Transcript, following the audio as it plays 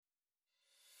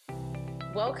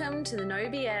Welcome to the No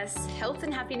BS Health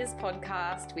and Happiness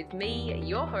podcast with me,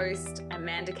 your host,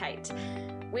 Amanda Kate,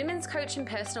 women's coach and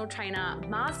personal trainer,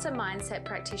 master mindset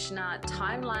practitioner,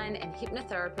 timeline and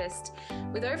hypnotherapist,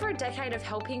 with over a decade of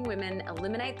helping women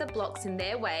eliminate the blocks in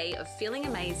their way of feeling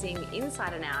amazing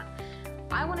inside and out.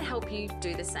 I want to help you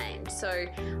do the same. So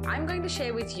I'm going to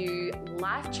share with you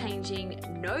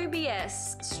life-changing, no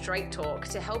BS, straight talk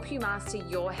to help you master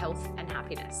your health and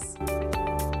happiness.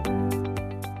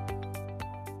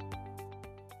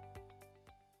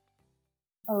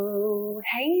 Oh,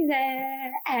 hey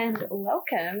there, and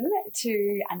welcome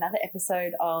to another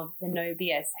episode of the No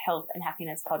BS Health and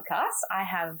Happiness podcast. I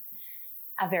have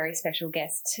a very special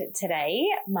guest today,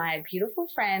 my beautiful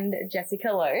friend,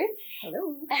 Jessica Lowe.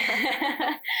 Hello.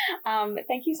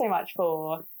 Thank you so much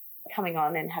for coming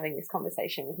on and having this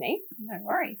conversation with me. No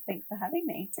worries. Thanks for having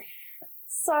me.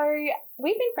 So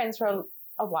we've been friends for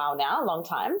a while now, a long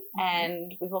time,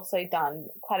 and we've also done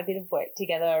quite a bit of work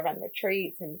together, run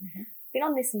retreats and been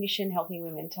on this mission helping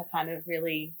women to kind of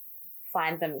really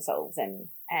find themselves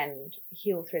and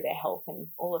heal through their health and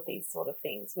all of these sort of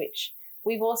things, which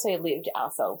we've also lived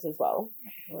ourselves as well.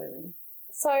 Absolutely.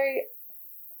 So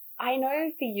I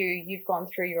know for you, you've gone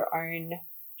through your own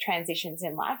transitions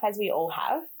in life, as we all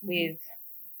have, with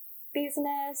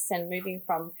business and moving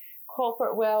from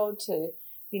corporate world to,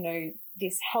 you know,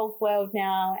 this health world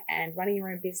now and running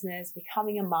your own business,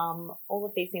 becoming a mum, all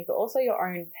of these things, but also your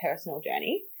own personal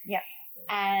journey. Yeah.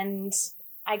 And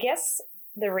I guess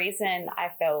the reason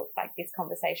I felt like this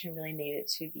conversation really needed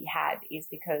to be had is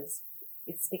because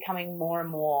it's becoming more and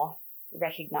more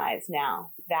recognized now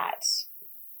that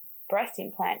breast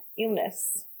implant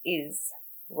illness is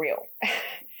real.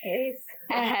 It is.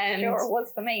 And sure it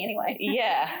was for me anyway.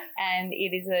 Yeah. And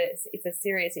it's a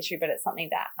serious issue, but it's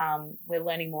something that we're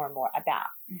learning more and more about.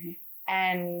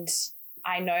 And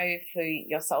I know for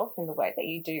yourself and the work that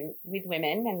you do with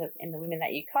women and the women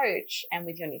that you coach and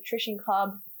with your nutrition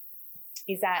club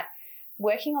is that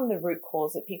working on the root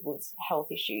cause of people's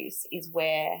health issues is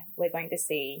where we're going to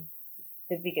see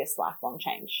the biggest lifelong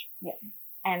change. Yeah.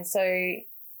 And so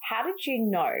how did you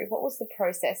know, what was the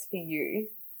process for you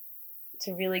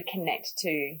to really connect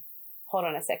to, hold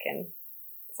on a second,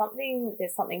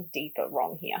 there's something deeper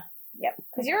wrong here? Yep.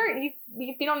 Because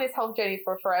you've been on this health journey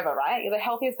for forever, right? You're the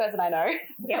healthiest person I know.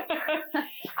 Yep.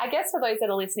 I guess for those that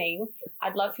are listening,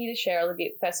 I'd love for you to share a little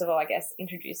bit, first of all, I guess,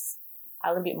 introduce a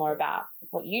little bit more about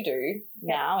what you do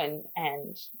now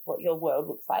and what your world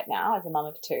looks like now as a mum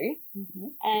of two.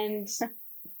 And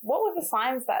what were the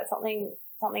signs that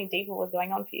something deeper was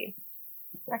going on for you?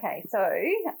 Okay, so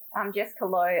I'm Jessica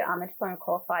Lowe. I'm a diploma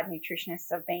qualified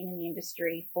nutritionist. I've been in the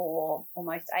industry for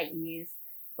almost 8 years,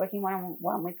 working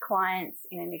one-on-one with clients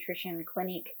in a nutrition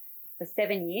clinic for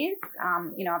 7 years.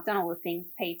 I've done all the things,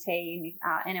 PT,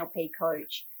 NLP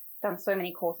coach, done so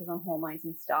many courses on hormones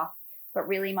and stuff. But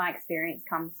really my experience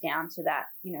comes down to that,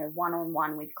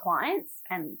 one-on-one with clients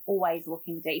and always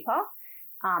looking deeper.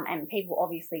 And people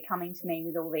obviously coming to me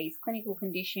with all these clinical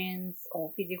conditions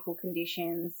or physical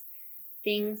conditions,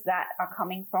 things that are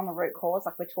coming from a root cause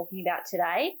like we're talking about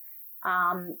today.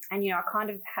 I kind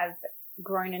of have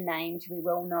grown a name to be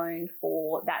well known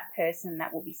for that person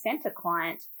that will be sent a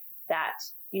client that,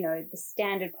 the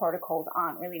standard protocols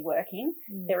aren't really working.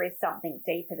 There is something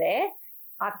deeper there.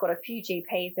 I've got a few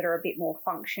GPs that are a bit more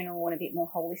functional and a bit more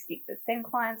holistic that send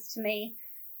clients to me.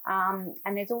 And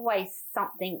there's always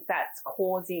something that's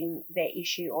causing their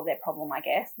issue or their problem, I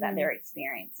guess, that they're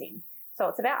experiencing. So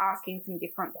it's about asking some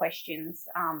different questions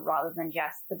rather than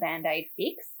just the Band-Aid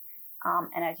fix.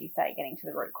 And as you say, getting to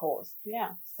the root cause.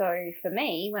 Yeah. So for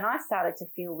me, when I started to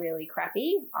feel really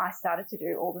crappy, I started to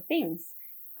do all the things.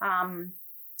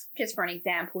 Just for an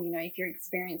example, if you're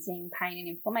experiencing pain and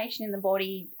inflammation in the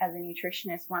body, as a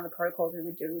nutritionist, one of the protocols we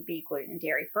would do would be gluten and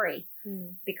dairy free.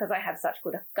 Because I have such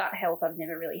good gut health, I've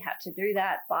never really had to do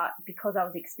that. But because I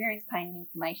was experiencing pain and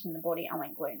inflammation in the body, I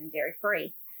went gluten and dairy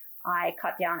free. I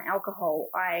cut down alcohol.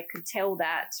 I could tell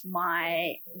that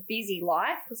my busy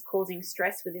life was causing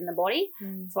stress within the body.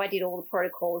 So I did all the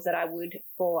protocols that I would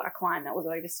for a client that was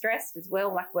overstressed as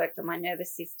well, like worked on my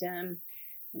nervous system.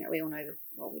 We all know this,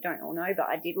 well, we don't all know, but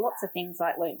I did lots of things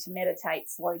like learned to meditate,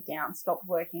 slowed down, stopped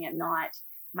working at night,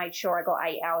 made sure I got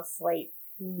 8 hours sleep.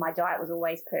 My diet was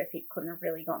always perfect, couldn't have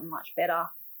really gotten much better.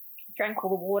 Drank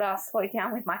all the water, slowed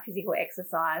down with my physical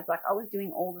exercise. Like I was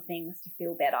doing all the things to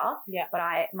feel better, but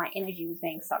my energy was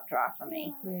being sucked dry from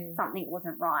me. Something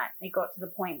wasn't right. It got to the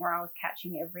point where I was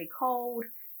catching every cold.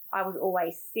 I was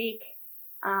always sick.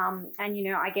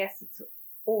 I guess it's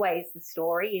always the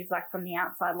story is like from the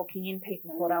outside looking in,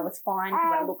 people thought I was fine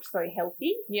because I looked so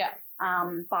healthy. Yeah.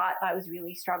 but I was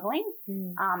really struggling.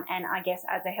 And I guess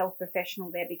as a health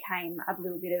professional, there became a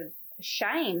little bit of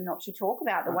shame not to talk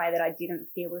about the way that I didn't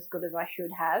feel as good as I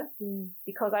should have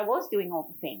because I was doing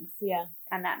all the things. Yeah.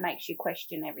 And that makes you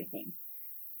question everything.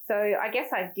 So I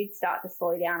guess I did start to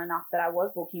slow down enough that I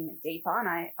was looking deeper, and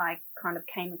I kind of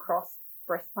came across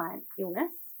breast implant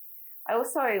illness. I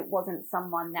also wasn't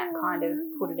someone that kind of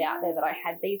put it out there that I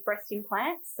had these breast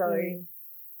implants. So, you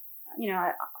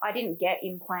know, I didn't get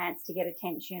implants to get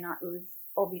attention. It was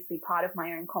obviously part of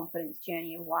my own confidence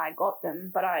journey of why I got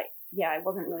them, but I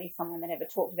wasn't really someone that ever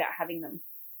talked about having them.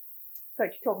 So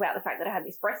to talk about the fact that I had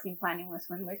this breast implant illness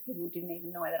when most people didn't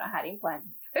even know that I had implants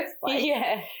in the first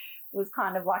place was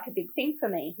kind of like a big thing for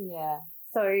me. Yeah.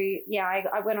 So,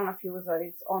 I went on a few of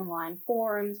those online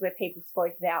forums where people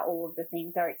spoke about all of the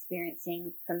things they're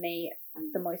experiencing. For me,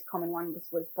 the most common one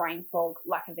was brain fog,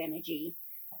 lack of energy,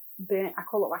 I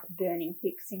call it like burning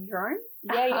hip syndrome.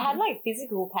 Yeah, you had like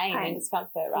physical pain and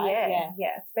discomfort, right?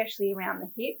 Yeah, especially around the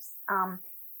hips.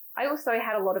 I also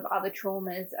had a lot of other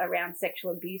traumas around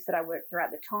sexual abuse that I worked through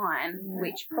at the time,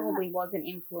 which probably was an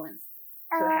influence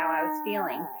to how I was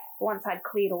feeling. Once I'd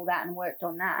cleared all that and worked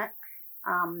on that,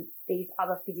 these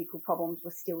other physical problems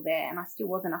were still there, and I still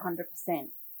wasn't 100%.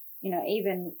 You know,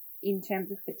 even in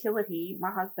terms of fertility,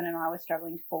 my husband and I were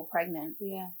struggling to fall pregnant.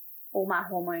 Yeah. All my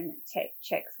hormone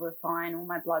checks were fine. All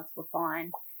my bloods were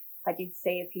fine. I did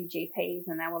see a few GPs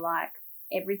and they were like,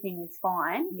 everything is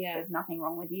fine. Yeah. There's nothing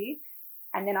wrong with you.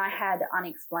 And then I had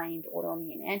unexplained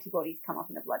autoimmune antibodies come up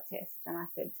in a blood test. And I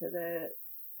said to the,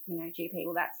 GP,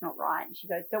 well, that's not right. And she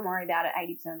goes, don't worry about it.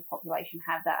 80% of the population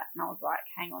have that. And I was like,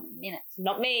 hang on a minute.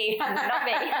 Not me. Not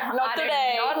me. Not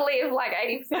today. I do not live like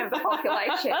 80% of the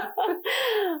population.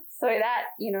 So that,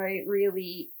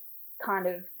 really kind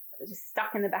of just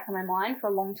stuck in the back of my mind for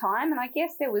a long time. And I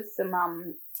guess there was some,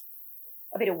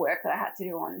 a bit of work that I had to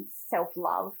do on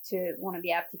self-love to want to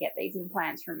be able to get these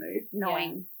implants removed,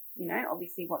 knowing,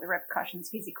 obviously what the repercussions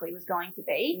physically was going to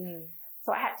be.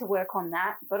 So I had to work on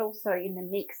that, but also in the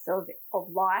mix of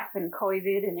life and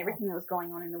COVID and everything that was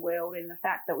going on in the world and the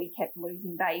fact that we kept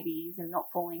losing babies and not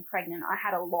falling pregnant, I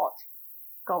had a lot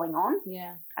going on.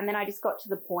 Yeah. And then I just got to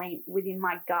the point within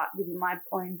my gut, within my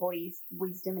own body's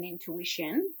wisdom and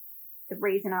intuition, the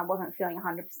reason I wasn't feeling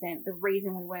 100%, the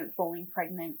reason we weren't falling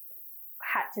pregnant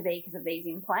had to be because of these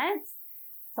implants.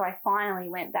 So I finally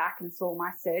went back and saw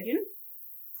my surgeon,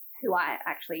 who I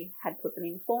actually had put them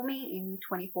in for me in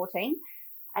 2014.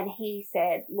 And he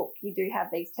said, look, you do have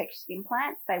these textured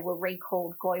implants. They were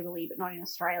recalled globally, but not in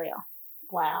Australia.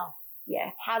 Wow. Yeah.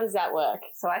 How does that work?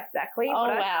 So exactly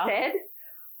what I said.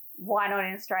 Why not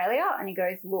in Australia? And he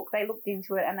goes, look, they looked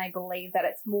into it and they believe that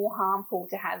it's more harmful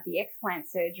to have the explant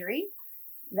surgery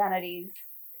than it is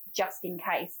just in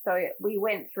case. So we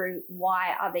went through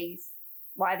why are these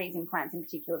implants in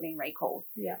particular being recalled.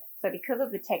 Yeah. So because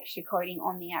of the texture coating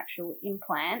on the actual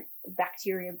implant,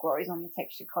 bacteria grows on the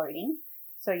texture coating.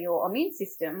 So your immune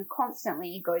system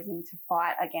constantly goes into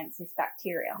fight against this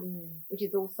bacteria, which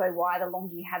is also why the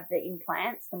longer you have the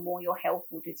implants, the more your health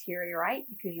will deteriorate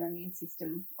because your immune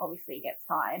system obviously gets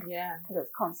tired. Yeah. Because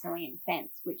it's constantly in defense,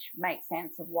 which makes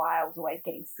sense of why I was always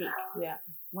getting sick. Yeah.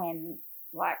 When,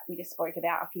 like we just spoke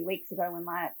about a few weeks ago, when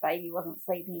my baby wasn't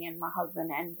sleeping and my husband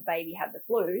and the baby had the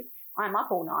flu, I'm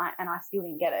up all night and I still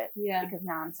didn't get it. Yeah. Because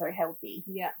now I'm so healthy.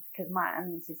 Yeah. Because my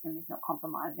immune system is not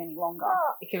compromised any longer.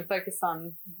 It can focus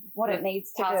on what it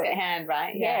needs to do. Task at hand,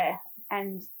 right? Yeah.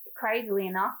 And crazily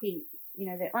enough, he,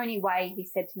 the only way he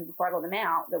said to me before I got them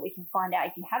out that we can find out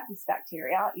if you have this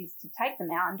bacteria is to take them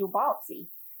out and do a biopsy.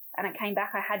 And it came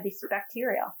back, I had this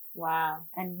bacteria. Wow.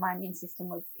 And my immune system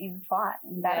was in fight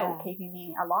and that all keeping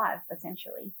me alive,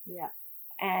 essentially. Yeah.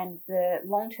 And the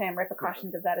long-term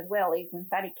repercussions of that as well is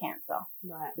lymphatic cancer.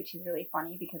 Right. Which is really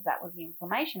funny because that was the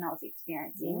inflammation I was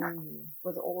experiencing,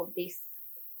 was all of this,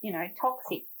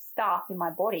 toxic stuff in my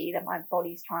body that my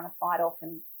body's trying to fight off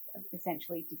and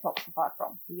essentially detoxify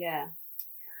from. Yeah.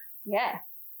 Yeah.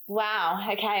 Wow.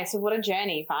 Okay. So what a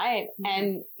journey, right?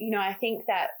 And, I think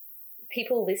that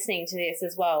people listening to this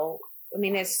as well, I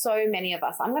mean, there's so many of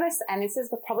us. And this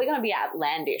is probably going to be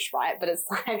outlandish, right? But it's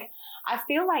like, I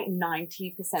feel like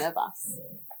 90% of us,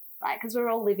 right? Because we're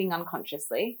all living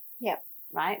unconsciously. Yep.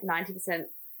 Right? 90%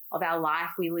 of our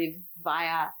life we live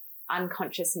via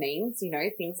unconscious means,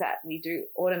 things that we do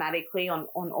automatically on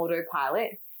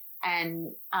autopilot.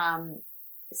 And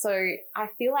so I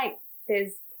feel like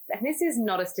and this is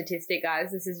not a statistic,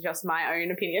 guys. This is just my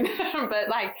own opinion. But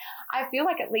like, I feel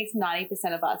like at least 90%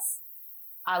 of us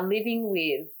are living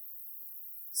with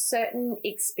certain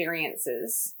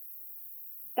experiences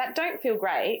that don't feel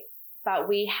great, but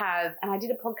we have, and I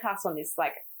did a podcast on this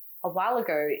like a while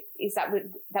ago is that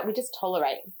we just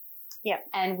tolerate. Yeah.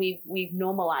 And we've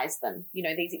normalized them, you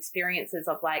know, these experiences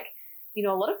of like, you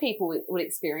know, a lot of people would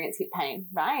experience hip pain,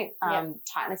 right?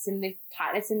 Tightness in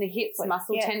the hips,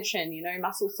 muscle tension, you know,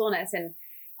 muscle soreness,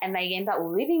 and they end up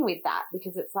living with that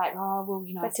because it's like, oh, well,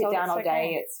 you know, I sit down all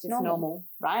day. It's just normal,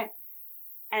 right?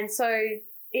 And so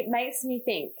it makes me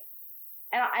think,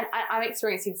 and I'm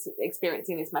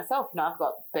experiencing this myself. You know, I've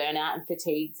got burnout and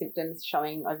fatigue symptoms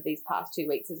showing over these past 2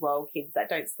 weeks as well. Kids that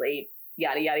don't sleep,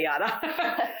 yada yada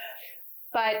yada.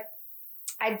 But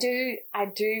I do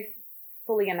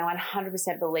fully and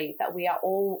 100% believe that we are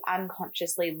all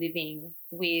unconsciously living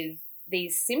with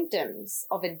these symptoms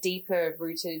of a deeper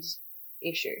rooted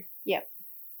issue. Yep.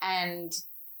 And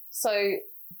so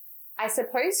I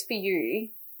suppose for you,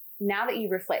 now that you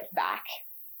reflect back,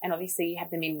 and obviously you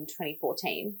had them in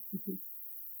 2014,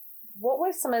 what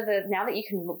were some of now that you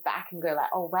can look back and go like,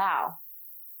 oh, wow,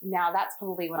 now that's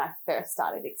probably when I first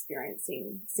started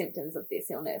experiencing symptoms of this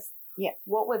illness. Yeah.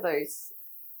 What were those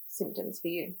symptoms for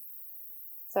you?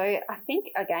 So I think,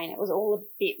 again, it was all a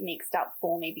bit mixed up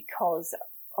for me because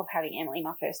of having Emily,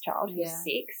 my first child, who's 6.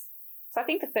 So I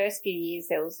think the first few years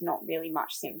there was not really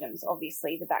much symptoms.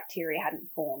 Obviously, the bacteria hadn't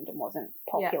formed and wasn't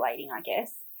populating, I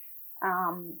guess.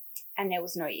 And there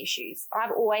was no issues.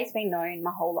 I've always been known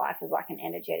my whole life as like an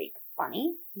energetic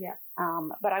bunny. Yeah.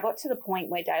 But I got to the point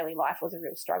where daily life was a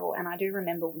real struggle. And I do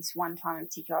remember this one time in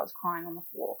particular, I was crying on the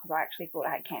floor because I actually thought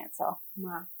I had cancer.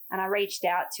 Wow. And I reached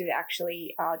out to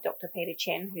actually Dr. Peter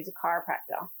Chen, who's a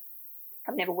chiropractor.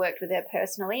 I've never worked with her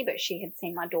personally, but she had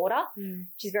seen my daughter.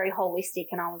 She's very holistic.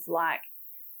 And I was like,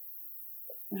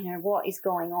 you know, what is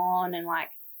going on? And like,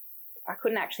 I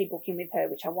couldn't actually book in with her,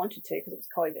 which I wanted to because it was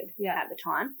COVID at the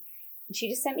time. And she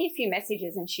just sent me a few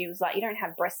messages and she was like, you don't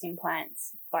have breast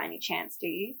implants by any chance, do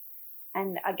you?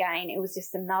 And again, it was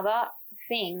just another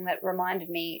thing that reminded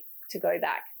me to go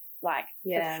back. Like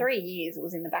for 3 years, it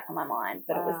was in the back of my mind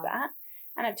that it was that.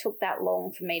 And it took that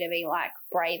long for me to be like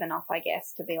brave enough, I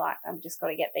guess, to be like, I've just got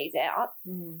to get these out.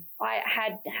 I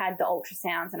had the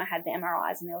ultrasounds and I had the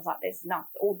MRIs and there was like, there's not,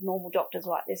 all normal doctors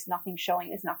were like, there's nothing showing,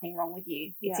 there's nothing wrong with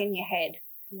you. It's in your head.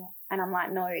 Yeah. And I'm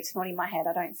like, no, it's not in my head.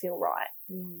 I don't feel right.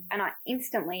 And I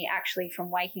instantly actually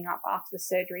from waking up after the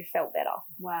surgery felt better.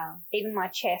 Wow. Even my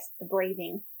chest, the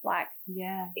breathing, like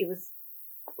it was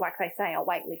like they say, I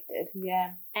weight lifted.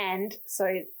 Yeah. And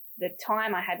so the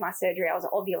time I had my surgery, I was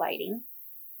ovulating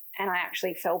and I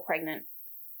actually fell pregnant.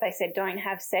 They said, don't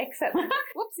have sex.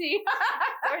 Whoopsie.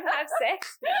 Don't have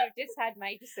sex because you've just had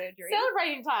major surgery.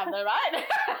 Celebrating time though, right?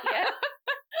 Yeah.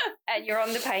 And you're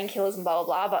on the painkillers and blah,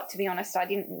 blah, blah. But to be honest, I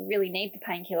didn't really need the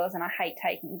painkillers and I hate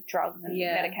taking drugs and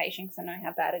medication because I know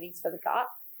how bad it is for the gut.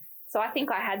 So I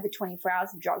think I had the 24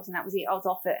 hours of drugs and that was it. I was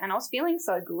off it and I was feeling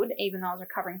so good even though I was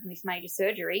recovering from this major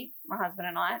surgery. My husband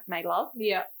and I made love.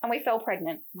 Yeah. And we fell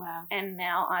pregnant. Wow. And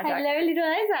now Isaac. Hello, little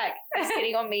Isaac.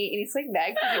 Sitting on me in his sleeping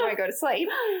bag because he won't go to sleep.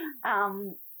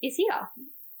 Is here.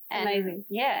 And, amazing.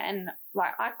 Yeah. And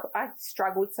like I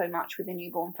struggled so much with the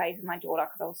newborn phase with my daughter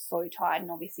because I was so tired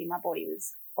and obviously my body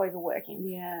was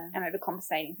overworking and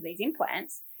overcompensating for these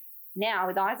implants. Now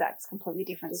with Isaac, it's a completely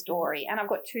different story. And I've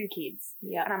got 2 kids.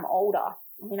 Yeah. And I'm older.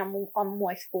 I mean, I'm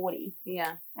almost 40.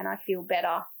 Yeah. And I feel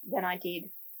better than I did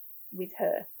with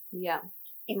her. Yeah.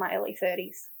 In my early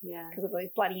 30s. Yeah. Because of those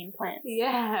bloody implants.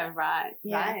 Yeah, right.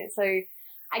 Yeah. Right. So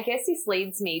I guess this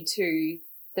leads me to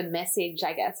the message,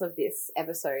 I guess, of this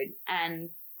episode. And,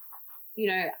 you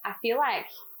know, I feel like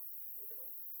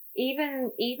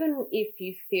even if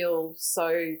you feel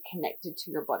so connected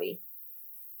to your body,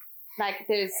 like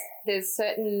there's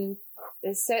certain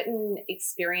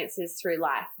experiences through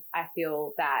life I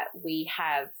feel that we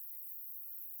have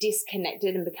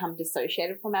disconnected and become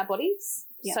dissociated from our bodies.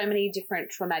 Yep. So many different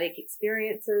traumatic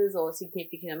experiences or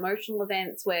significant emotional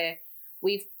events where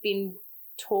we've been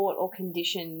taught or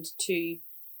conditioned to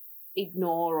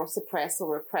ignore or suppress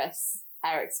or repress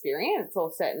our experience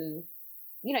or certain,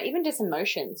 you know, even just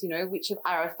emotions, you know, which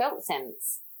are a felt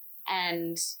sense.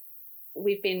 And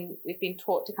we've been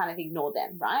taught to kind of ignore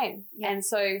them, right? Yeah. And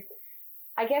so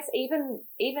I guess even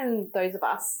those of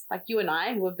us, like you and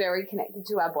I, who are very connected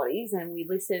to our bodies and we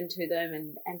listen to them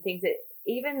and things that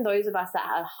even those of us that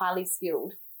are highly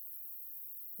skilled,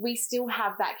 we still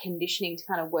have that conditioning to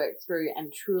kind of work through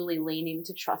and truly lean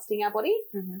into trusting our body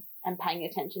and paying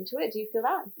attention to it. Do you feel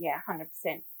that? Yeah,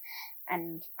 100%.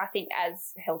 And I think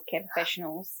as healthcare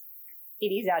professionals, it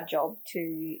is our job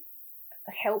to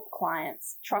help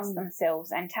clients trust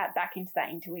themselves and tap back into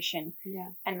that intuition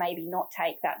and maybe not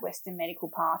take that Western medical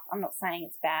path. I'm not saying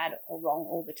it's bad or wrong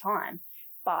all the time,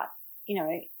 but, you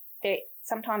know, there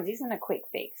sometimes isn't a quick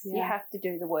fix. Yeah. You have to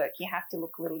do the work. You have to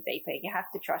look a little deeper. You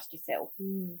have to trust yourself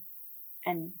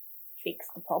and fix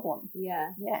the problem.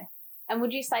 Yeah. Yeah. And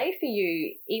would you say for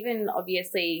you, even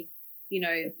obviously, you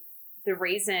know, the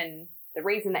reason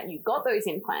that you got those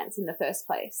implants in the first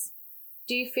place,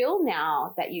 do you feel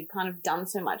now that you've kind of done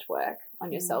so much work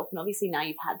on yourself, and obviously now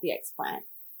you've had the explant,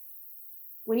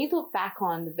 when you look back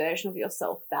on the version of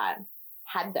yourself that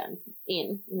had them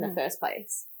in the first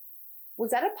place,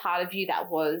 was that a part of you that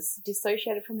was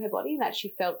dissociated from her body, that she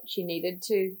felt she needed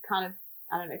to kind of,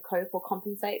 I don't know, cope or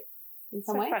compensate in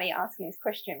some way? It's so funny asking this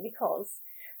question, because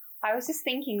I was just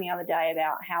thinking the other day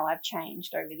about how I've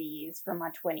changed over the years from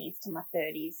my 20s to my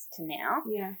 30s to now.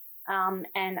 Yeah.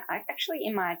 And I actually,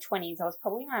 in my 20s, I was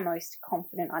probably my most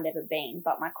confident I'd ever been,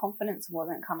 but my confidence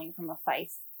wasn't coming from a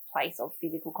place of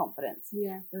physical confidence.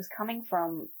 Yeah. It was coming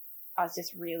from, I was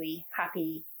just really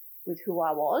happy with who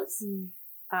I was.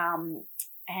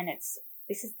 And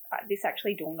this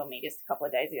actually dawned on me just a couple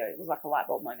of days ago. It was like a light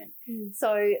bulb moment.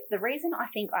 So the reason I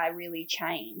think I really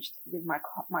changed with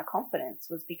my confidence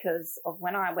was because of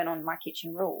when I went on My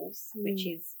Kitchen Rules, which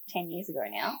is 10 years ago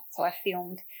now. So I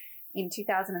filmed in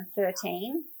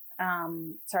 2013.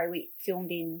 We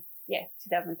filmed in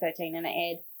 2013, and it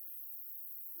aired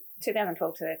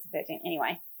 2012, 2013.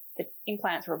 Anyway, the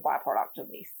implants were a byproduct of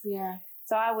this. Yeah.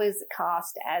 So I was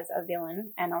cast as a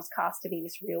villain, and I was cast to be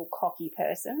this real cocky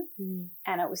person.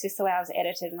 And it was just the way I was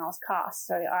edited and I was cast.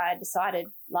 So I decided,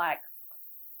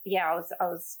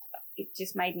 it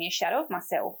just made me a shadow of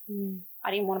myself.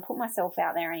 I didn't want to put myself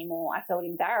out there anymore. I felt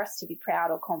embarrassed to be proud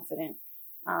or confident.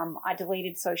 I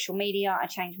deleted social media. I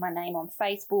changed my name on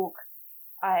Facebook.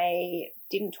 I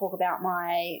didn't talk about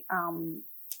my,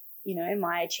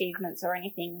 my achievements or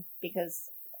anything, because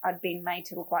I'd been made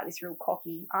to look like this real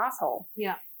cocky asshole.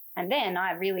 Yeah. And then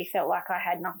I really felt like I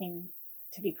had nothing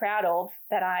to be proud of,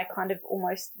 that I kind of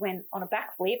almost went on a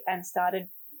backflip and started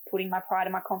putting my pride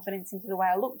and my confidence into the way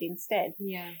I looked instead.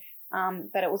 Yeah.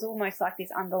 But it was almost like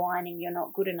this underlining you're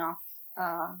not good enough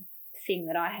thing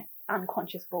that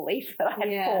unconscious belief that I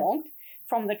had formed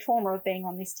from the trauma of being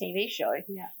on this TV show,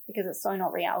 because it's so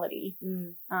not reality.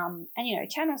 And,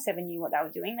 Channel 7 knew what they were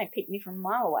doing. They picked me from a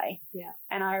mile away. Yeah.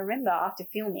 And I remember after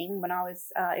filming, when I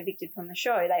was evicted from the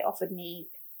show, they offered me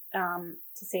to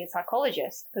see a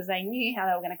psychologist, because they knew how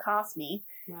they were going to cast me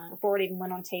before it even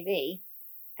went on TV.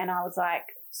 And I was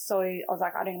like,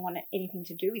 I don't want anything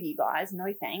to do with you guys.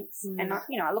 No thanks. And,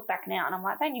 I look back now and I'm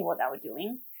like, they knew what they were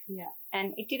doing. Yeah.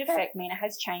 And it did affect me, and it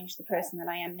has changed the person that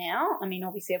I am now. I mean,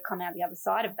 obviously I've come out the other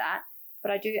side of that,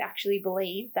 but I do actually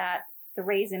believe that the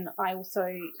reason I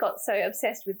also got so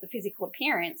obsessed with the physical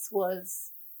appearance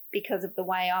was because of the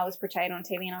way I was portrayed on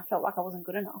TV, and I felt like I wasn't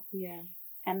good enough. Yeah.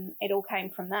 And it all came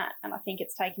from that. And I think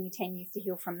it's taken me 10 years to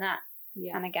heal from that.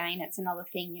 Yeah. And again, it's another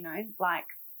thing,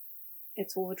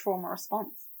 it's all the trauma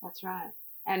response. That's right.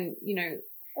 And,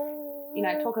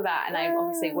 I talk about, and I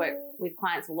obviously work with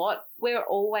clients a lot, we're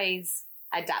always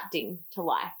adapting to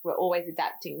life. We're always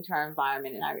adapting to our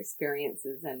environment and our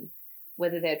experiences, and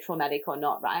whether they're traumatic or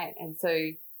not, right? And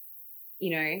so,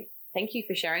 thank you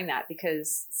for sharing that,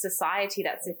 because society,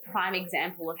 that's a prime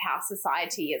example of how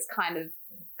society is kind of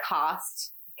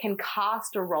can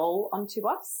cast a role onto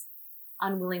us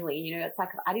unwillingly. It's like,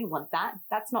 I didn't want that.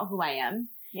 That's not who I am.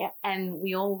 Yeah. And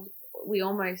we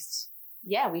almost,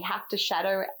 we have to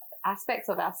shadow aspects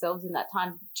of ourselves in that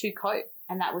time to cope.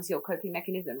 And that was your coping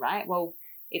mechanism, right? Well,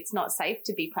 it's not safe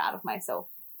to be proud of myself.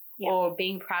 Yeah. Or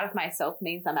being proud of myself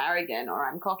means I'm arrogant or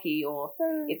I'm cocky, or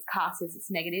it's cast as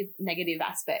this negative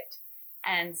aspect.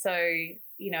 And so,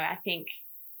 I think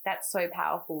that's so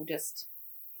powerful, just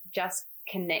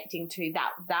connecting to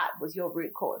that was your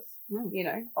root cause,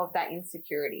 of that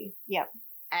insecurity. Yeah.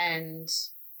 And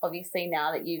obviously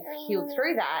now that you've healed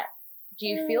through that, do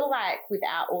you feel like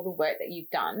without all the work that you've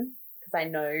done, because I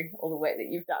know all the work that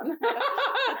you've done,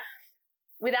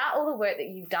 without all the work that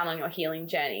you've done on your healing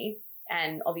journey,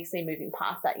 and obviously moving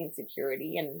past that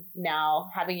insecurity and now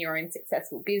having your own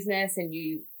successful business, and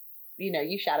you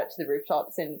shout it to the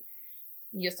rooftops and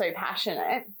you're so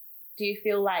passionate, do you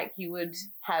feel like you would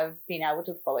have been able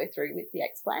to follow through with the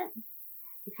explant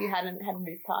if you hadn't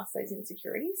moved past those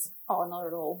insecurities? Oh, not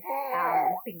at all.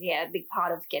 Because a big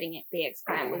part of getting the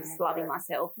explant was loving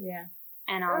myself. Yeah.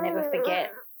 And I'll never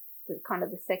forget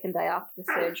the second day after the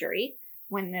surgery,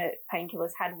 when the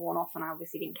painkillers had worn off and I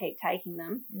obviously didn't keep taking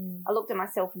them. I looked at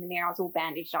myself in the mirror. I was all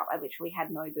bandaged up. I literally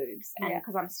had no boobs. And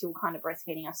because I'm still kind of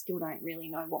breastfeeding, I still don't really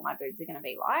know what my boobs are going to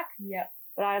be like. Yeah.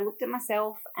 But I looked at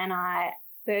myself and I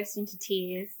burst into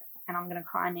tears, and I'm going to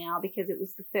cry now, because it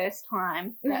was the first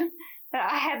time that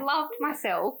I had loved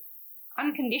myself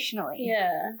unconditionally.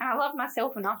 Yeah. And I love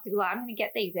myself enough to be like, I'm going to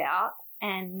get these out.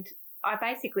 And I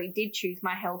basically did choose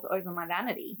my health over my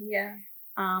vanity. Yeah.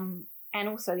 And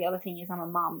also the other thing is I'm a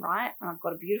mum, right? And I've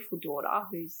got a beautiful daughter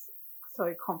who's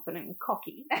so confident and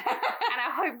cocky. And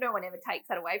I hope no one ever takes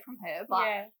that away from her. But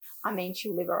yeah. I mean,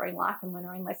 she'll live her own life and learn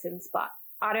her own lessons. But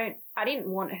I didn't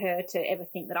want her to ever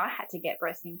think that I had to get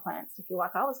breast implants to feel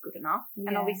like I was good enough. Yeah.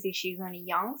 And obviously she's only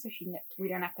young, so we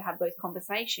don't have to have those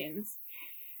conversations.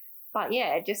 But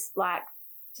yeah, just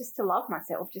to love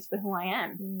myself just for who I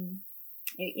am.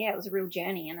 It was a real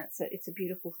journey, and it's a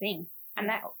beautiful thing. And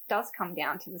that does come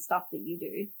down to the stuff that you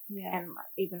do. Yeah. And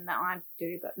even that I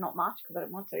do, but not much because I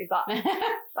don't want to. But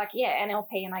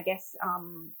NLP and I guess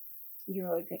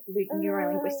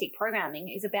neuro-linguistic programming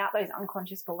is about those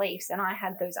unconscious beliefs. And I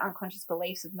had those unconscious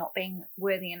beliefs of not being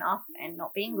worthy enough and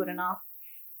not being good enough.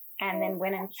 And then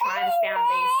went and tried and found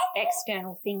these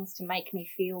external things to make me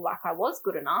feel like I was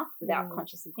good enough without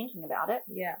consciously thinking about it.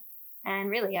 Yeah.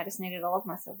 And really, I just needed to love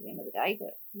myself at the end of the day.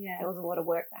 But there was a lot of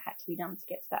work that had to be done to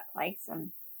get to that place.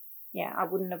 And I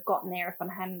wouldn't have gotten there if I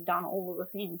hadn't done all of the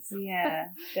things. Yeah,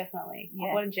 definitely.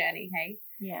 Yeah. What a journey, hey?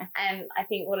 Yeah. And I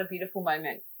think what a beautiful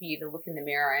moment for you to look in the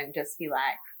mirror and just be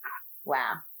like,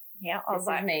 wow. Yeah, I was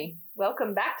like, me.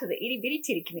 Welcome back to the itty bitty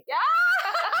titty committee. Yeah.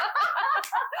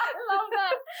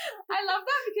 I love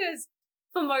that because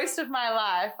for most of my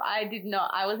life, I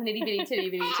was an itty bitty titty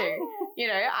bitty too. You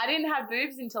know, I didn't have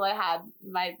boobs until I had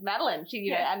my Madeline.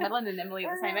 And Madeline and Emily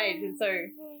are the same age. And so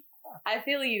I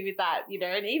feel you with that, you know,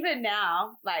 and even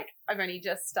now, like I've only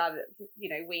just started,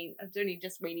 I'm only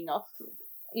just weaning off,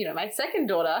 my second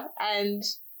daughter, and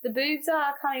the boobs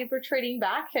are kind of retreating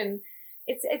back, and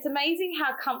it's amazing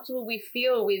how comfortable we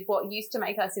feel with what used to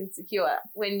make us insecure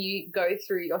when you go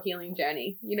through your healing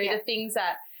journey. The things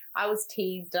that I was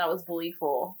teased and I was bullied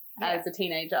for as a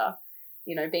teenager,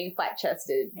 being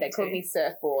flat-chested. They called me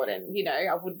surfboard, and,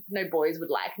 no boys would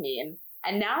like me.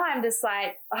 And now I'm just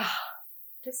like, I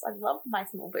love my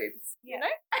small boobs, you know?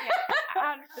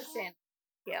 Yeah, 100%.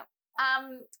 Yeah.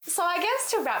 So I guess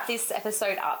to wrap this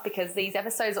episode up, because these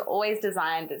episodes are always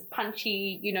designed as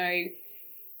punchy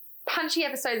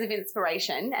episodes of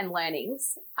inspiration and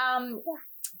learnings. I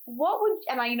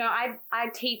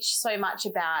teach so much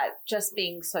about just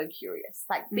being so curious,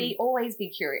 like always be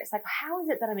curious. Like, how is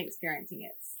it that I'm experiencing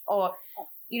this? Or,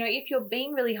 if you're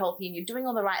being really healthy and you're doing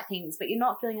all the right things, but you're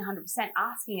not feeling 100%,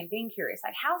 asking and being curious,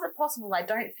 like, how is it possible I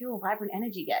don't feel vibrant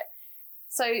energy yet?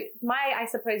 So I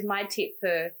suppose my tip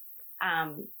for,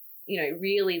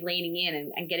 really leaning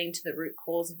in and getting to the root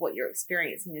cause of what you're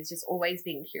experiencing is just always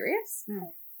being curious.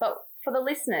 But for the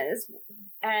listeners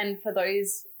and for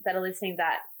those that are listening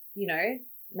that,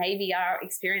 maybe are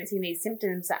experiencing these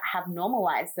symptoms that have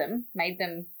normalized them, made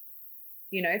them,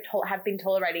 have been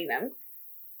tolerating them,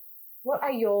 what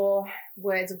are your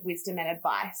words of wisdom and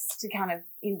advice to kind of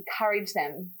encourage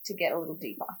them to get a little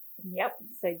deeper? Yep.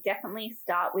 So definitely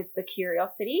start with the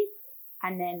curiosity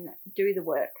and then do the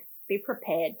work. Be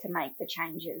prepared to make the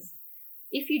changes.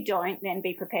 If you don't, then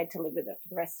be prepared to live with it for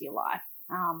the rest of your life.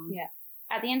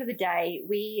 At the end of the day,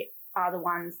 we are the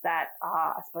ones that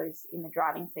are, I suppose, in the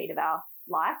driving seat of our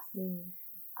lives.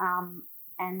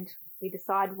 And we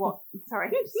decide what, sorry,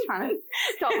 I'm just trying to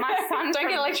stop my son Don't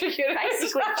get electrocuted.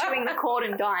 Basically chewing the cord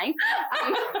and dying.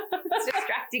 It's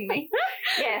distracting me.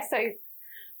 Yeah, so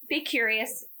be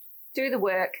curious, do the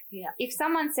work. Yeah. If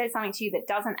someone says something to you that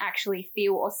doesn't actually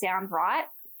feel or sound right,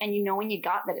 and you know in your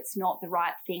gut that it's not the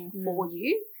right thing for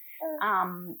you,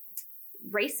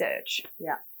 research.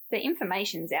 Yeah. The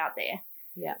information's out there.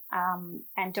 Yeah.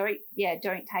 And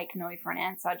don't take no for an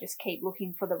answer. Just keep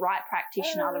looking for the right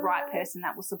practitioner, the right person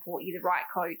that will support you, the right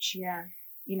coach. Yeah.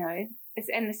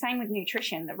 And the same with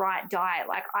nutrition, the right diet.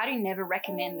 Like, I do never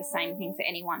recommend the same thing for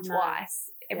anyone twice.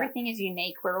 Everything is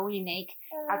unique. We're all unique.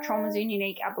 Our traumas are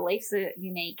unique. Our beliefs are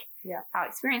unique. Yeah. Our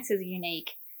experiences are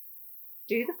unique.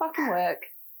 Do the fucking work.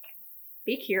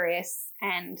 Be curious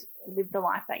and live the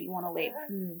life that you want to live.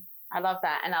 I love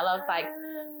that. And I love,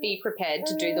 be prepared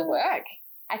to do the work.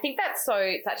 I think that's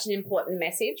such an important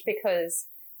message, because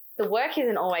the work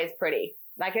isn't always pretty.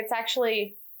 Like, it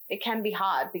can be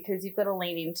hard, because you've got to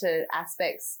lean into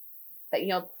aspects that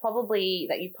you probably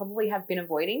have been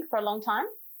avoiding for a long time.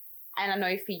 And I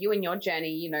know for you in your journey,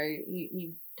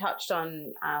 you touched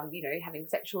on, having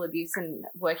sexual abuse and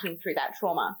working through that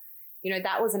trauma.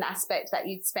 That was an aspect that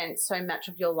you'd spent so much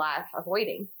of your life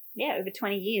avoiding. Yeah, over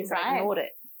 20 years, right? I ignored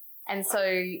it. And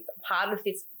so part of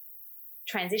this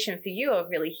transition for you of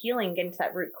really healing, getting to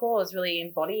that root cause, really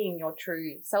embodying your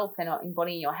true self and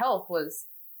embodying your health, was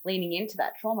leaning into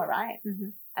that trauma, right? Mm-hmm.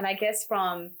 And I guess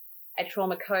from a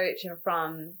trauma coach and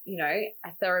from, a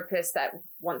therapist that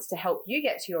wants to help you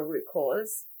get to your root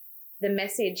cause, the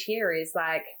message here is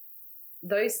like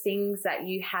those things that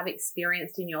you have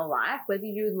experienced in your life, whether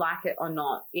you like it or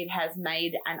not, it has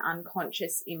made an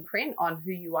unconscious imprint on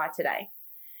who you are today.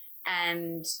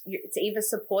 And it's either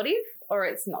supportive or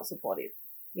it's not supportive,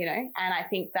 and I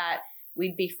think that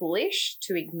we'd be foolish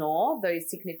to ignore those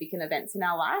significant events in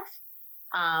our life,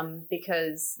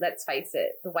 because let's face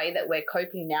it, the way that we're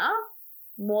coping now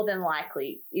more than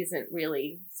likely isn't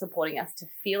really supporting us to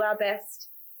feel our best,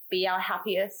 be our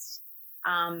happiest,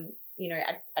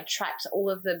 attract all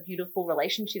of the beautiful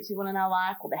relationships we want in our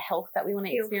life or the health that we want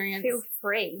to experience. Feel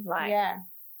free,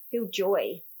 feel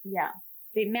joy. Yeah.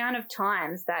 The amount of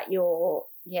times that your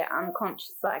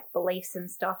unconscious beliefs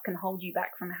and stuff can hold you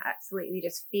back from absolutely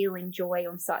just feeling joy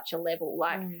on such a level.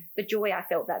 The joy I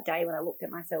felt that day when I looked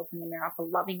at myself in the mirror for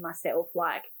loving myself,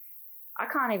 I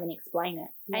can't even explain it.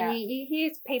 Yeah. And you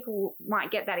hear people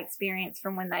might get that experience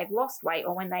from when they've lost weight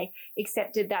or when they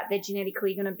accepted that they're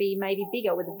genetically going to be maybe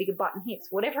bigger with a bigger butt and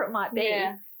hips, whatever it might be.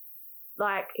 Yeah.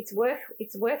 It's worth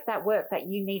that work that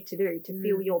you need to do to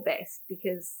feel your best,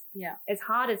 because as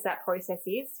hard as that process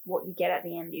is, what you get at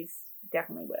the end is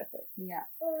definitely worth it. Yeah.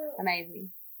 Amazing.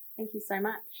 Thank you so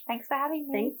much. Thanks for having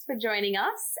me. Thanks for joining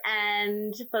us.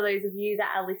 And for those of you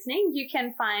that are listening, you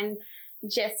can find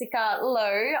Jessica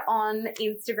Lowe on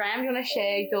Instagram. You want to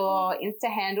share your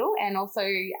Insta handle and also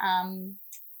the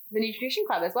Nutrition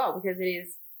Club as well, because it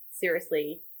is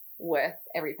seriously worth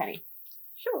every penny.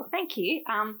 Sure. Thank you.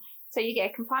 So you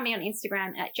can find me on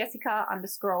Instagram at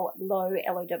Jessica_Lowe,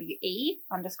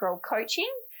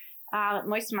 LOWE_coaching.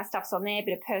 Most of my stuff's on there, a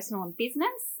bit of personal and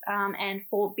business. And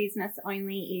for business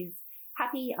only is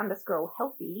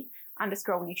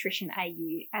happy_healthy_nutrition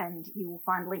AU. And you will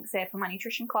find links there for my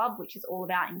nutrition club, which is all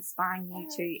about inspiring you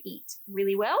to eat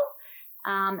really well.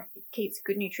 It keeps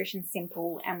good nutrition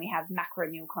simple, and we have macro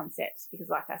meal concepts because,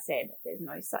 like I said, there's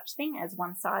no such thing as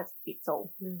one size fits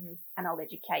all. Mm-hmm. And I'll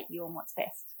educate you on what's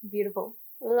best. Beautiful.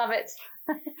 Love it.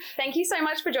 Thank you so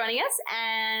much for joining us.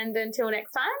 And until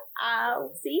next time,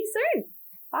 I'll see you soon.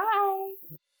 Bye.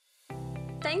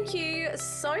 Thank you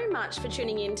so much for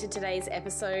tuning in to today's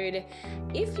episode.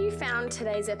 If you found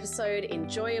today's episode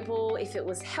enjoyable, if it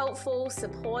was helpful,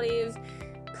 supportive,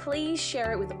 please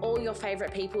share it with all your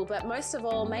favorite people, but most of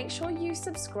all, make sure you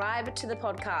subscribe to the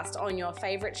podcast on your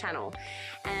favorite channel.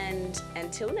 And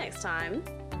until next time,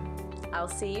 I'll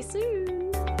see you soon.